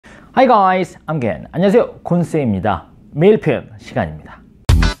Hi guys, I'm Gen. 안녕하세요, 곤쌤입니다. 매일 표현 시간입니다.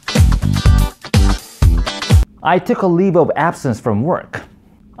 I took a leave of absence from work.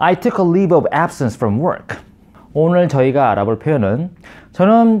 I took a leave of absence from work. 오늘 저희가 알아볼 표현은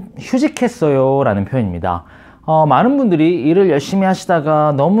저는 휴직했어요 라는 표현입니다. 많은 분들이 일을 열심히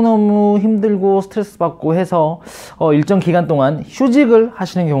하시다가 너무너무 힘들고 스트레스 받고 해서 일정 기간 동안 휴직을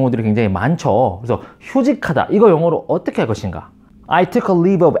하시는 경우들이 굉장히 많죠. 그래서 휴직하다, 이거 영어로 어떻게 할 것인가? I took a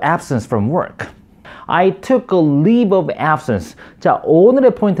leave of absence from work. I took a leave of absence. 자,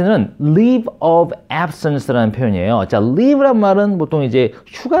 오늘의 포인트는 leave of absence라는 표현이에요. 자, leave란 말은 보통 이제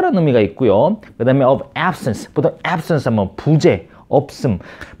휴가라는 의미가 있고요. 그 다음에 of absence, 보통 absence 하면 부재, 없음.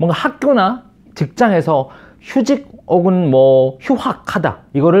 뭔가 학교나 직장에서 휴직 혹은 뭐 휴학하다,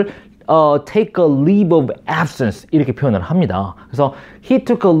 이거를 take a leave of absence 이렇게 표현을 합니다. 그래서 he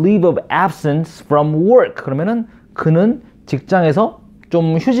took a leave of absence from work. 그러면은 그는 직장에서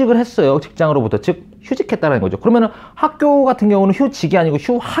좀 휴직을 했어요. 직장으로부터. 즉 휴직했다는 거죠. 그러면은 학교 같은 경우는 휴직이 아니고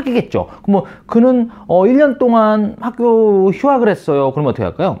휴학이겠죠. 그럼 뭐 그는 1년 동안 학교 휴학을 했어요. 그러면 어떻게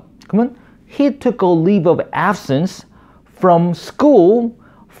할까요? 그러면 he took a leave of absence from school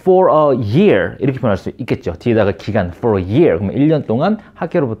for a year 이렇게 표현할 수 있겠죠. 뒤에다가 기간 for a year, 그러면 1년 동안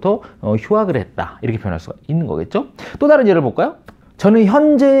학교로부터 휴학을 했다 이렇게 표현할 수가 있는 거겠죠. 또 다른 예를 볼까요? 저는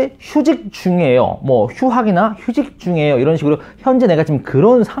현재 휴직 중이에요. 뭐 휴학이나 휴직 중이에요. 이런 식으로 현재 내가 지금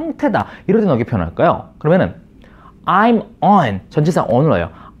그런 상태다, 이럴 때는 어떻게 표현할까요? 그러면은 I'm on, 전치사 on을 넣어요.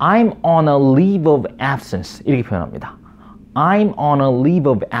 I'm on a leave of absence 이렇게 표현합니다. I'm on a leave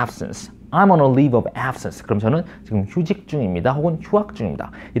of absence. I'm on a leave of absence. 그럼 저는 지금 휴직 중입니다. 혹은 휴학 중입니다.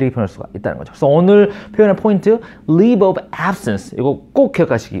 이렇게 표현할 수가 있다는 거죠. 그래서 오늘 표현의 포인트 leave of absence, 이거 꼭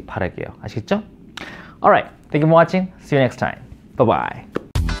기억하시기 바랄게요. 아시겠죠? Alright, thank you for watching. See you next time. Bye-bye.